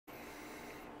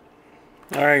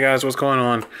Alright guys, what's going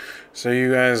on? So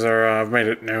you guys are, I've made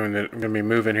it known that I'm going to be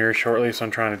moving here shortly, so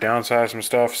I'm trying to downsize some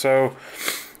stuff. So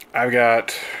I've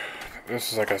got,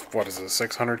 this is like a, what is it,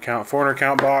 600 count, 400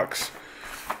 count box.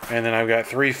 And then I've got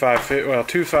two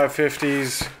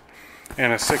 550s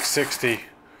and a 660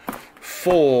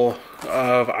 full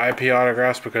of IP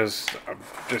autographs because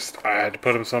I had to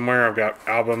put them somewhere. I've got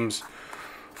albums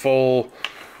full.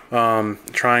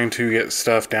 Trying to get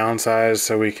stuff downsized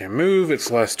so we can move.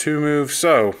 It's less to move.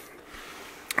 So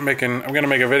I'm gonna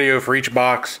make a video for each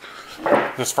box.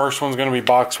 This first one's gonna be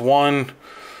box 1.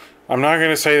 I'm not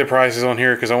gonna say the prices on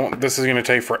here because this is gonna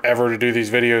take forever to do these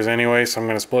videos anyway, so I'm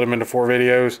gonna split them into 4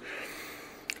 videos.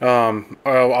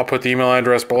 I'll put the email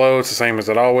address below. It's the same as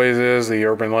it always is, the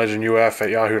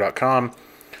urbanlegenduf@yahoo.com.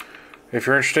 If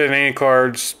you're interested in any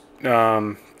cards,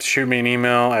 shoot me an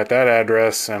email at that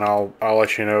address and I'll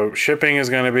let you know. Shipping is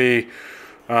going to be,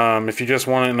 if you just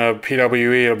want it in a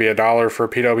PWE, it'll be $1 for a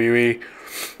PWE,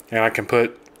 and I can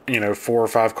put 4 or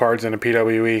 5 cards in a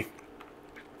PWE.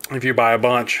 If you buy a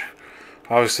bunch,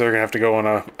 obviously they're gonna have to go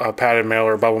on a padded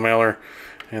mailer or bubble mailer,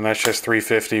 and that's just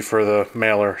 $3.50 for the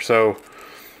mailer. So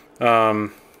and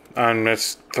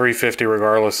it's $3.50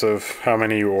 regardless of how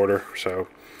many you order. So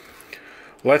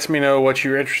let me know what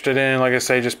you're interested in. Like I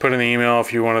say, just put in the email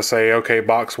if you want to say, okay,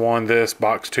 box 1 this,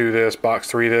 box 2 this,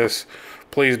 box 3 this.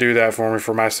 Please do that for me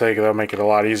for my sake. That'll make it a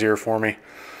lot easier for me.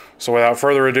 So without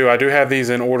further ado, I do have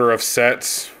these in order of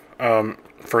sets.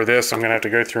 For this, I'm going to have to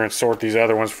go through and sort these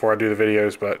other ones before I do the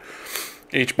videos. But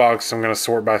each box I'm going to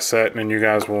sort by set, and then you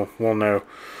guys will know.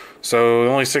 So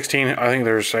only 16, I think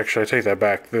there's, actually I take that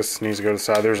back. This needs to go to the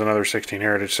side. There's another 16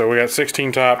 Heritage. So we got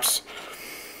 16 tops.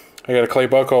 I got a Clay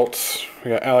Buchholz,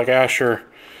 we got Alec Asher,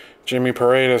 Jimmy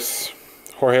Paredes,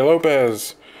 Jorge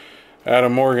Lopez,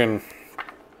 Adam Morgan,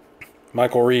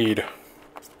 Michael Reed,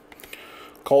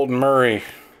 Colton Murray,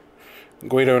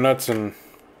 Guido Knudsen,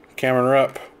 Cameron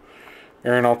Rupp,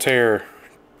 Aaron Altair,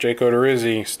 Jake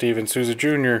Odorizzi, Steven Souza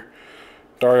Jr.,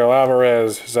 Dario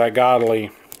Alvarez, Zach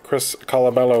Godley, Chris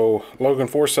Colabello, Logan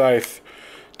Forsythe,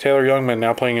 Taylor Youngman,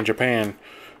 now playing in Japan,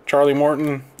 Charlie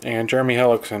Morton, and Jeremy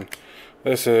Hellickson.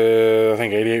 This is, I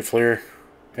think, 88 Fleer.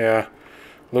 Yeah.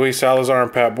 Luis Salazar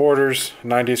and Pat Borders.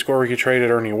 90 score rookie traded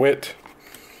Ernie Witt.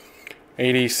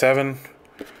 87.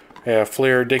 Yeah,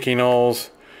 Fleer, Dickie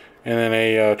Knowles. And then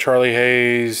a Charlie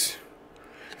Hayes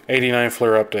 89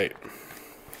 Fleer update.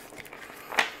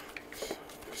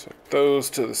 Set those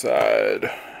to the side.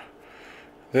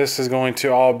 This is going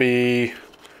to all be,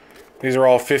 these are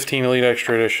all 15 Elite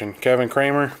Extra Edition. Kevin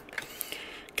Kramer,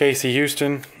 Casey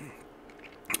Houston,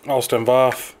 Austin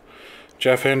Voth,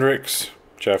 Jeff Hendricks,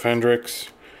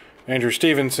 Andrew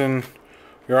Stevenson,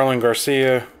 Yarlin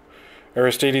Garcia,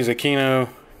 Aristides Aquino,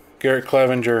 Garrett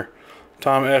Clevenger,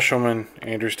 Tom Eshelman,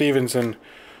 Andrew Stevenson,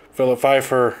 Philip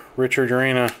Pfeiffer, Richard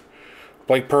Urena,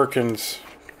 Blake Perkins,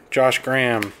 Josh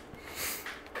Graham,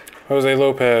 Jose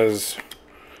Lopez,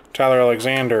 Tyler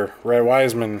Alexander, Red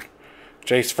Wiseman,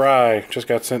 Jace Fry, just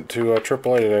got sent to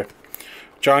AAA today,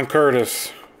 John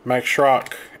Curtis, Max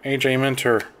Schrock, AJ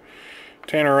Minter,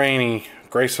 Tanner Rainey,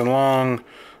 Grayson Long,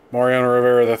 Mariano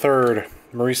Rivera III,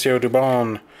 Mauricio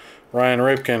Dubon, Ryan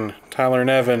Ripken, Tyler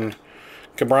Nevin,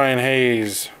 Cabrian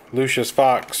Hayes, Lucius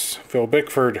Fox, Phil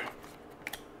Bickford,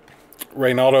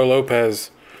 Reynaldo Lopez,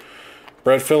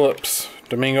 Brett Phillips,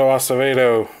 Domingo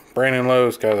Acevedo, Brandon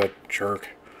Lowe's, guy's a jerk,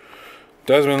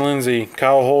 Desmond Lindsay,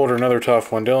 Kyle Holder, another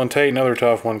tough one, Dylan Tate, another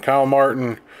tough one, Kyle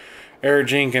Martin, Eric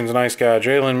Jenkins, nice guy,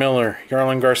 Jalen Miller,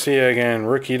 Yarlin Garcia again,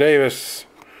 Ricky Davis,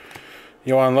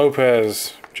 Yohan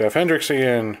Lopez, Jeff Hendricks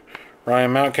again,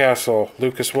 Ryan Mountcastle,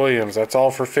 Lucas Williams. That's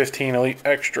all for 15 Elite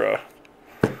Extra.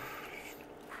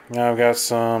 Now I've got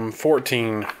some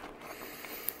 14.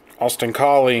 Austin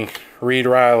Collie, Reed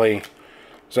Riley,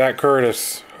 Zach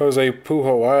Curtis, Jose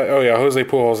Pujols. Oh yeah, Jose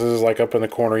Pujols. This is like up in the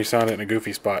corner. He sounded in a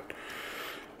goofy spot.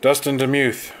 Dustin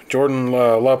DeMuth, Jordan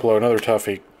Luplow, another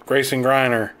toughie. Grayson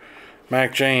Griner,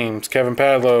 Mac James, Kevin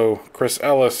Padlow, Chris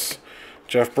Ellis,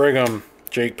 Jeff Brigham,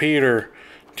 Jake Peter,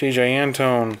 TJ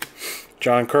Antone,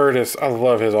 John Curtis. I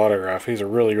love his autograph. He's a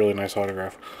really, really nice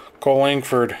autograph. Cole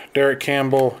Langford, Derek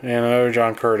Campbell, and another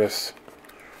John Curtis.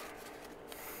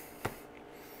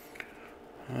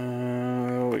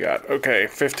 We got, okay,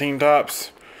 15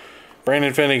 tops.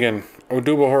 Brandon Finnegan,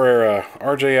 Odubel Herrera,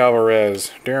 RJ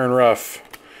Alvarez, Darren Ruff,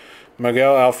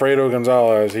 Miguel Alfredo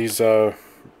Gonzalez. He's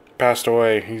passed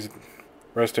away. He's,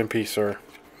 rest in peace, sir.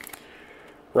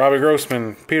 Robbie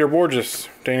Grossman, Peter Borges,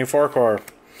 Danny Farquhar,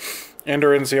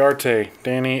 Ender Inciarte,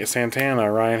 Danny Santana,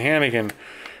 Ryan Hannigan,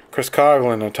 Chris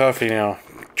Coughlin, a toughie now,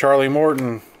 Charlie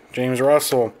Morton, James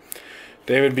Russell,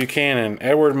 David Buchanan,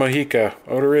 Edward Mojica,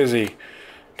 Odorizzi,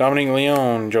 Dominique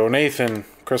Leone, Joe Nathan,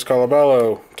 Chris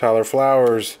Colabello, Tyler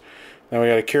Flowers. Then we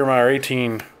got a Kiermaier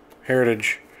 18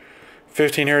 Heritage.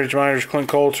 15 Heritage Miners, Clint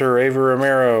Coulter, Avery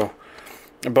Romero.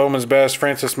 Bowman's Best,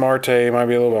 Francis Marte. Might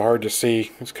be a little bit hard to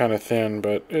see. It's kind of thin,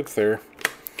 but it's there.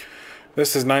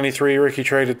 This is 93 Ricky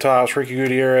Traded Tops. Ricky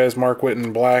Gutierrez, Mark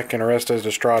Whitten black, and Orestes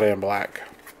Estrada in black.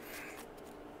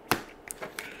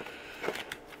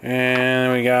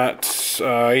 And we got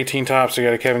 18 Tops. We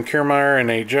got a Kevin Kiermaier and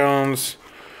Nate Jones.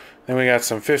 Then we got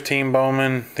some 15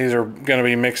 Bowman. These are going to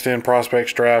be mixed in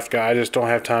prospects draft. I just don't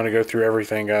have time to go through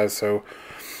everything, guys, so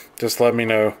just let me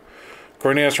know.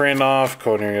 Cornelius Randolph,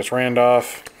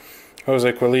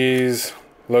 Jose Quiles,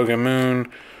 Logan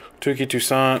Moon, Tuki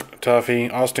Toussaint,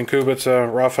 Tuffy, Austin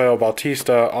Kubica, Rafael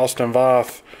Bautista, Austin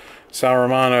Voth, Sal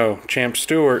Romano, Champ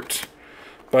Stewart,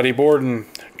 Buddy Borden,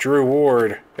 Drew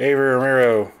Ward, Avery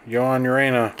Romero, Yohan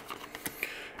Urena,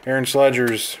 Aaron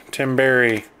Sledgers, Tim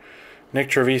Berry, Nick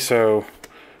Treviso,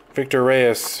 Victor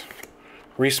Reyes,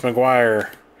 Reese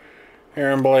McGuire,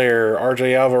 Aaron Blair,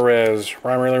 RJ Alvarez,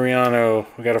 Reimer Liriano.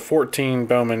 We got a 14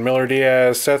 Bowman, Miller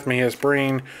Diaz, Seth Mejias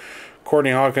Breen,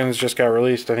 Courtney Hawkins just got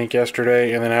released, I think,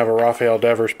 yesterday, and then I have a Rafael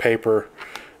Devers paper.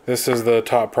 This is the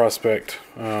top prospect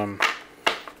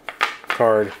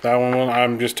card. That one,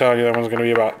 I'm just telling you, that one's going to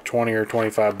be about 20 or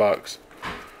 25 bucks.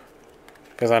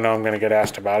 Because I know I'm going to get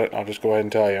asked about it. I'll just go ahead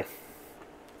and tell you.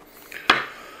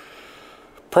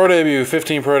 Pro debut,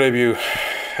 15 pro debut.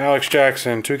 Alex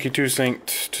Jackson, Tuki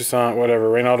Toussaint, whatever.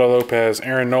 Reynaldo Lopez,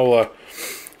 Aaron Nola,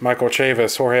 Michael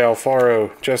Chavis, Jorge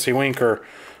Alfaro, Jesse Winker,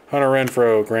 Hunter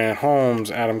Renfroe, Grant Holmes,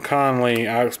 Adam Conley,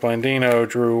 Alex Blandino,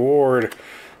 Drew Ward,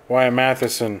 Wyatt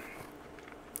Matheson,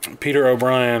 Peter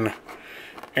O'Brien,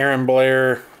 Aaron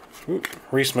Blair,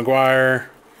 Reese McGuire,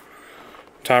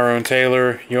 Tyrone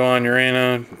Taylor, Yohan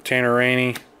Urena, Tanner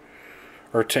Rainey,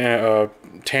 or Tanner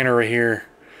Rahir,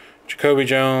 Jacoby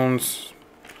Jones,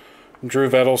 Drew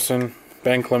Vedelson,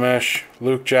 Ben Clemesh,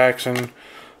 Luke Jackson,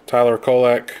 Tyler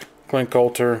Kolek, Clint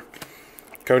Coulter,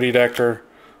 Cody Decker,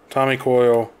 Tommy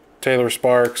Coyle, Taylor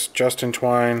Sparks, Justin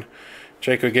Twine,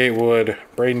 Jacob Gatewood,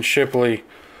 Braden Shipley,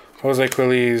 Jose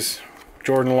Quiles,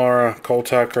 Jordan Lara, Cole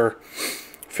Tucker,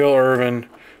 Phil Irvin,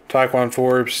 Taekwon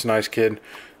Forbes, nice kid,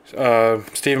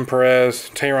 Steven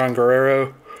Perez, Tayron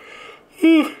Guerrero,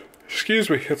 excuse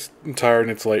me, I'm tired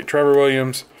and it's late, Trevor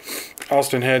Williams,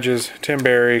 Austin Hedges, Tim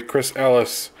Berry, Chris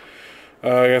Ellis.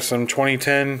 I got some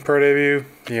 2010 pro debut.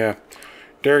 Yeah.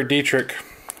 Derek Dietrich,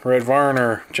 Red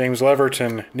Varner, James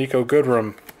Leverton, Nico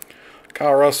Goodrum,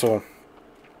 Kyle Russell,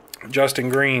 Justin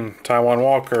Green, Taiwan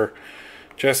Walker,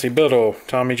 Jesse Biddle,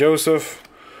 Tommy Joseph,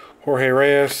 Jorge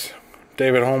Reyes,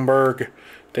 David Holmberg,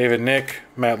 David Nick,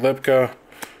 Matt Lipka,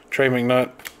 Trey McNutt,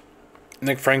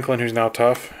 Nick Franklin, who's now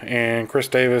tough, and Chris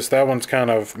Davis. That one's kind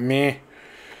of meh.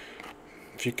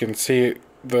 If you can see it,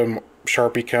 the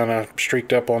Sharpie kind of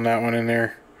streaked up on that one in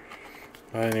there.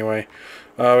 Anyway,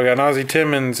 we got Nazi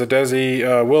Timmons, a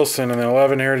Desi Wilson, and then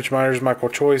 11 Heritage Miners, Michael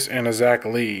Choice, and a Zach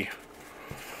Lee.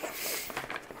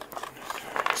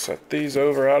 Set these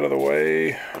over out of the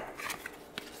way.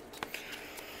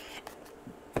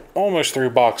 Almost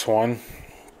through box one.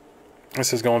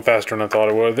 This is going faster than I thought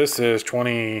it would. This is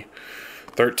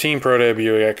 2013 pro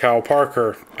debut. We got Kyle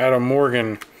Parker, Adam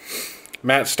Morgan,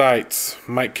 Matt Stites,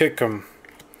 Mike Kickham,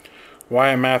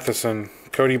 Wyatt Matheson,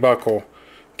 Cody Buckle,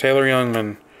 Taylor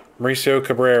Youngman, Mauricio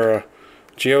Cabrera,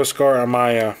 Gioscar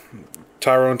Amaya,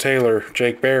 Tyrone Taylor,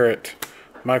 Jake Barrett,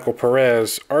 Michael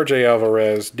Perez, RJ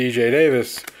Alvarez, DJ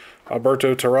Davis,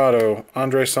 Alberto Torrado,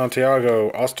 Andre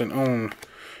Santiago, Austin Owen,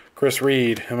 Chris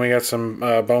Reed, and we got some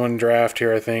Bowman draft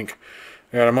here, I think.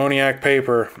 We got Ammoniac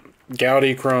Paper,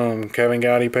 Gaudy Chrome, Kevin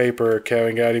Gaudy Paper,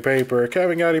 Kevin Gaudy Paper,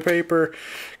 Kevin Gaudy Paper,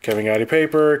 Kevin Gaudy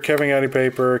Paper, Kevin Gaudy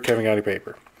Paper, Kevin Gaudy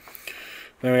Paper.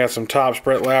 Then we got some tops,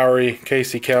 Brett Lowry,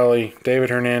 Casey Kelly, David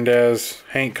Hernandez,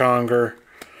 Hank Conger,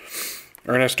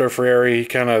 Ernesto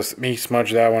Frieri. He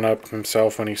smudged that one up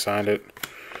himself when he signed it.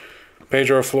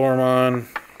 Pedro Florman,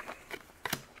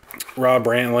 Rob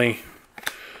Brantley,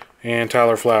 and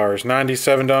Tyler Flowers.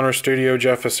 97 Donruss Studio,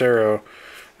 Jeff Acero.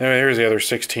 Then here's the other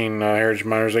 16 Heritage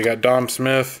Miners. They got Dom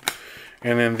Smith,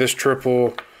 and then this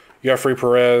triple, Jeffrey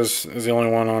Perez is the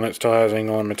only one on it. Still has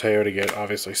Engel and Mateo to get,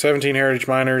 obviously. 17 Heritage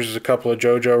Miners is a couple of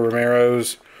JoJo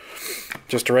Romeros.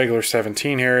 Just a regular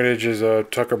 17 Heritage is a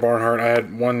Tucker Barnhart. I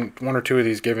had one or two of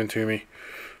these given to me,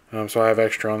 so I have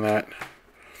extra on that.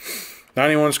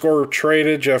 91 score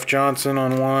traded, Jeff Johnson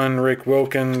on one, Rick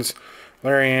Wilkins,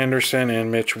 Larry Anderson,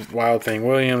 and Mitch Wild Thing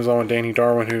Williams, along with Danny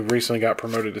Darwin, who recently got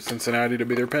promoted to Cincinnati to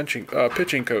be their pitching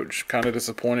coach. Kind of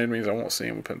disappointed me, as I won't see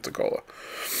him with Pensacola.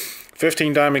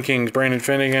 15 Diamond Kings, Brandon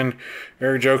Finnegan,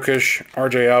 Eric Jokic,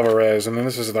 RJ Alvarez. And then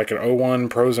this is like an 01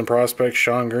 Pros and Prospects,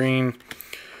 Sean Green.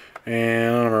 And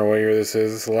I don't remember what year this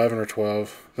is. This is 11 or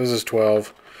 12. This is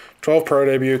 12. 12 Pro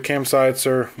debut, Cam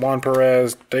Seitzer, Juan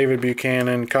Perez, David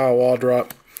Buchanan, Kyle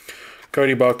Waldrop,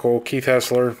 Cody Buckle, Keith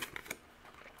Hessler,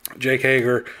 Jake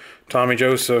Hager, Tommy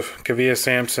Joseph, Kavia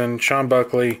Sampson, Sean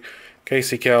Buckley,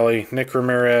 Casey Kelly, Nick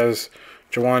Ramirez,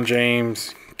 Jawan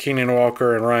James, Keenan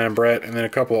Walker, and Ryan Brett. And then a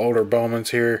couple older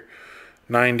Bowmans here.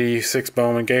 96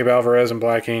 Bowman, Gabe Alvarez in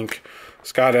black ink,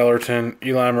 Scott Ellerton,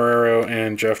 Eli Marrero,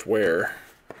 and Jeff Ware.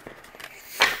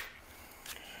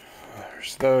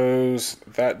 There's those.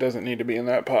 That doesn't need to be in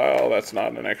that pile. That's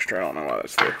not an extra. I don't know why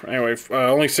that's there. Anyway,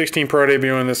 only 16 Pro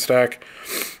debut in this stack.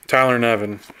 Tyler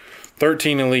Nevin.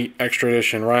 13 Elite Extra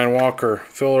Edition. Ryan Walker,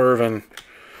 Phil Irvin,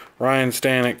 Ryan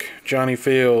Stanek, Johnny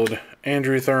Field,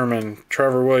 Andrew Thurman,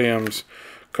 Trevor Williams,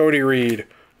 Cody Reed,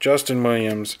 Justin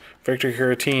Williams, Victor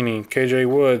Caratini, KJ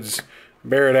Woods,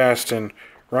 Barrett Aston,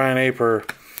 Ryan Aper,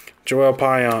 Joel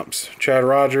Piamps, Chad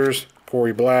Rogers,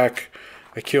 Corey Black,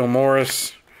 Akil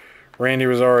Morris, Randy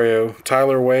Rosario,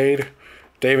 Tyler Wade,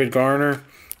 David Garner,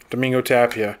 Domingo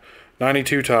Tapia,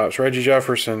 92 Tops, Reggie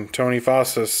Jefferson, Tony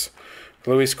Fossas,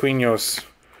 Luis Quinos,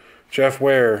 Jeff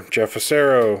Ware, Jeff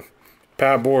Acero,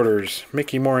 Pat Borders,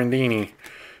 Mickey Morandini,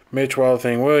 Mitch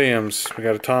Wildthing Williams, we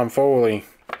got a Tom Foley,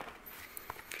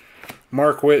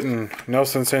 Mark Witten,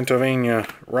 Nelson Santovenia,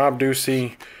 Rob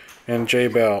Ducey, and Jay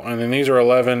Bell. And then these are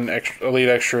 11 Elite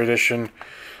Extra Edition.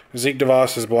 Zeke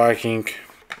DeVos is black ink.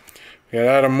 We got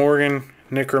Adam Morgan,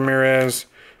 Nick Ramirez,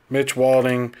 Mitch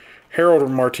Walding, Harold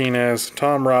Martinez,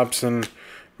 Tom Robson,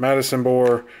 Madison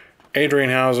Bohr,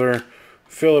 Adrian Hauser,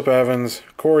 Philip Evans,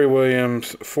 Corey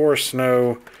Williams, Forrest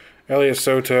Snow, Elliot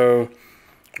Soto,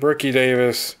 Brookie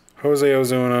Davis, Jose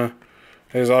Ozuna.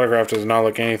 His autograph does not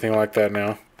look anything like that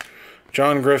now.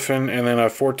 John Griffin, and then a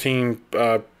 14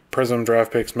 Prism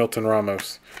draft picks, Milton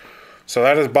Ramos. So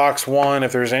that is box one.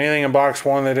 If there's anything in box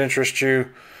one that interests you,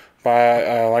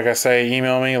 like I say,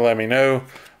 email me, let me know.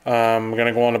 I'm going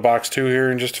to go on to box two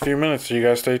here in just a few minutes, so you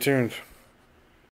guys stay tuned.